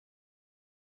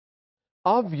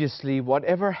Obviously,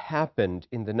 whatever happened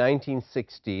in the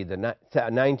 1960,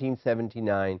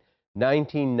 1979,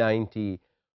 1990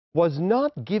 was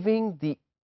not giving the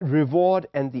reward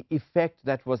and the effect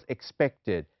that was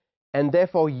expected. And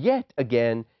therefore, yet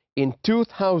again, in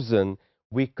 2000,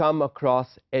 we come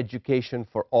across education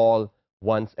for all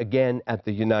once again at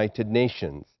the United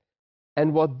Nations.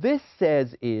 And what this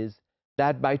says is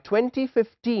that by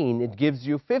 2015, it gives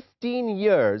you 15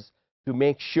 years to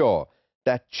make sure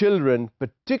that children,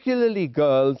 particularly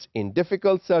girls in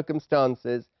difficult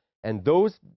circumstances and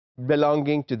those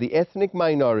belonging to the ethnic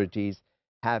minorities,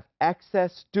 have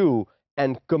access to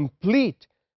and complete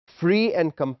free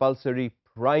and compulsory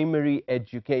primary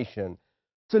education.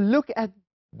 So look at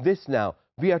this now.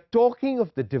 We are talking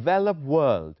of the developed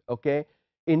world, okay?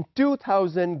 In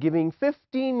 2000, giving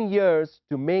 15 years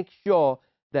to make sure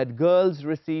that girls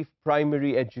receive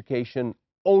primary education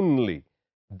only.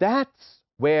 That's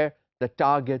where the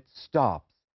target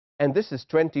stops. And this is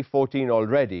 2014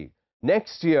 already.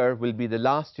 Next year will be the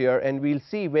last year, and we'll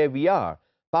see where we are.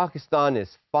 Pakistan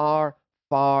is far,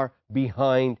 far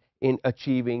behind in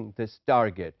achieving this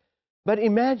target. But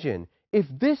imagine if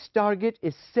this target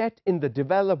is set in the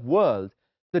developed world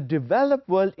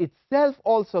itself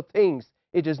also thinks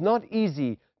it is not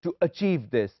easy to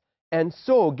achieve this, and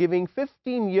so giving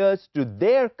 15 years to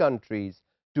their countries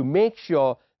to make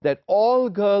sure that all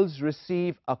girls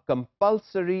receive a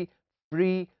compulsory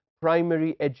free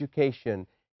primary education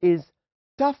is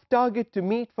tough target to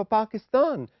meet for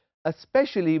Pakistan,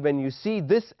 especially when you see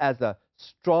this as a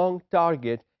strong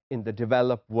target in the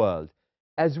developed world.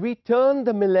 As we turn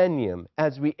the millennium,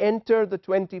 as we enter the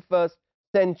 21st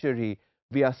century,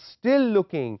 we are still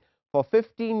looking for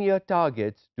 15-year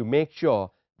targets to make sure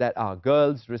that our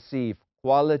girls receive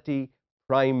quality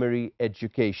primary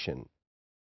education.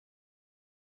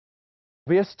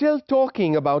 We are still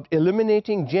talking about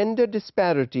eliminating gender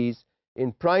disparities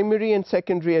in primary and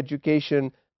secondary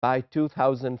education by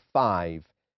 2005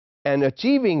 and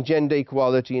achieving gender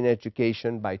equality in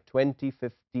education by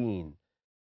 2015.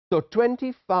 So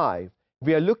 25,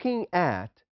 we are looking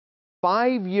at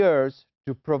 5 years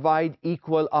to provide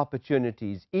equal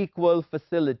opportunities, equal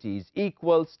facilities,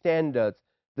 equal standards,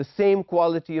 the same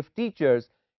quality of teachers,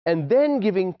 and then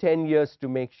giving 10 years to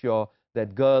make sure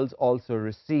that girls also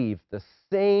receive the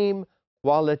same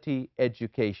quality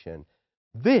education.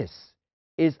 This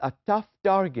is a tough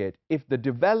target. If the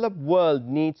developed world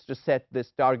needs to set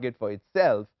this target for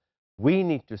itself, we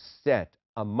need to set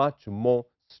a much more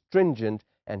stringent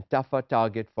and tougher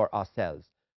target for ourselves.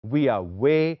 We are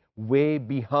way, way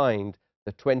behind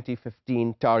the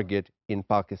 2015 target in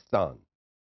Pakistan.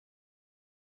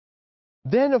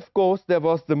 Then, of course, there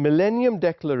was the Millennium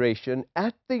Declaration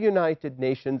at the United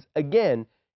Nations, again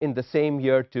in the same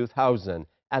year 2000,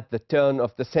 at the turn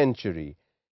of the century.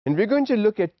 And we're going to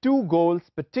look at two goals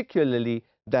particularly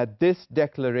that this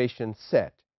declaration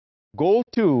set. Goal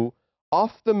 2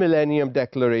 of the Millennium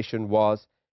Declaration was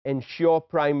ensure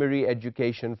primary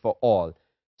education for all.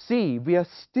 See, we are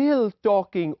still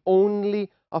talking only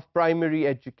of primary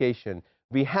education.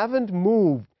 We haven't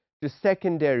moved to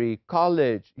secondary,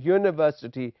 college,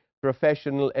 university,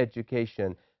 professional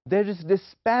education. There is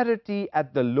disparity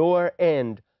at the lower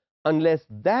end. Unless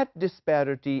that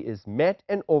disparity is met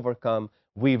and overcome,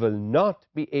 we will not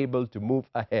be able to move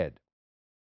ahead.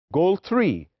 Goal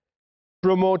 3,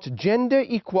 promote gender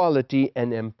equality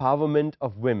and empowerment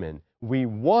of women. We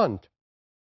want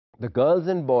the girls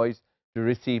and boys to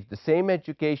receive the same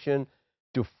education,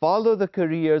 to follow the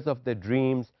careers of their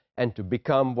dreams, and to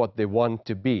become what they want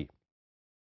to be.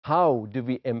 How do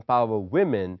we empower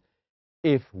women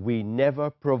if we never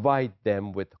provide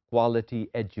them with quality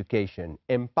education?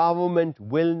 Empowerment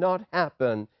will not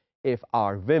happen if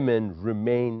our women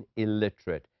remain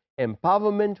illiterate.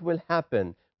 Empowerment will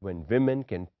happen when women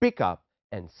can pick up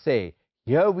and say,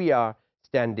 here we are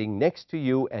standing next to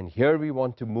you, and here we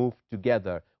want to move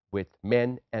together with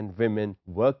men and women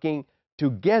working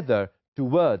together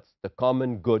towards the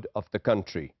common good of the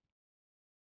country.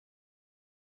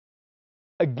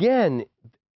 Again,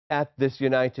 at this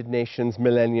United Nations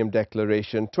Millennium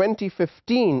Declaration,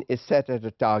 2015 is set as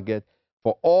a target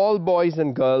for all boys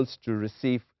and girls to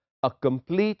receive a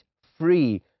complete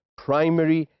free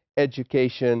primary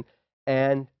education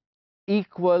and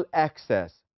equal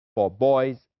access for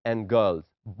boys and girls.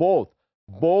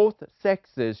 Both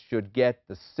sexes should get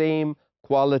the same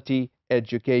quality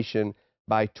education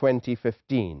by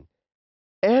 2015.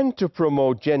 And to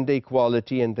promote gender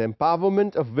equality and the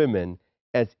empowerment of women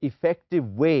as effective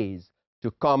ways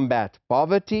to combat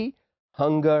poverty,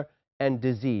 hunger, and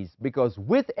disease. Because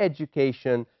with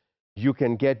education, you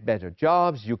can get better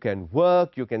jobs, you can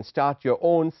work, you can start your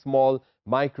own small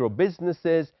micro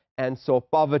businesses, and so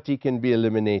poverty can be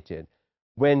eliminated.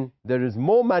 When there is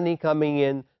more money coming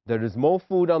in, there is more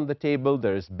food on the table,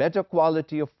 there is better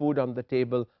quality of food on the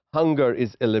table, hunger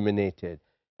is eliminated.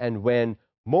 And when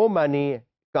more money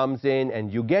comes in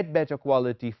and you get better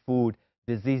quality food,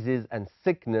 diseases and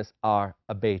sickness are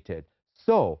abated.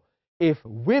 So, if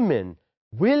women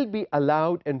will be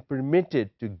allowed and permitted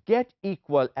to get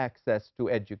equal access to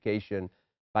education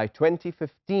by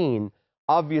 2015,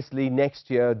 obviously next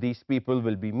year these people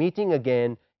will be meeting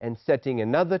again and setting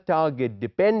another target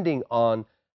depending on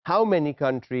how many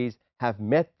countries have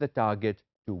met the target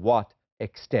to what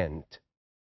extent.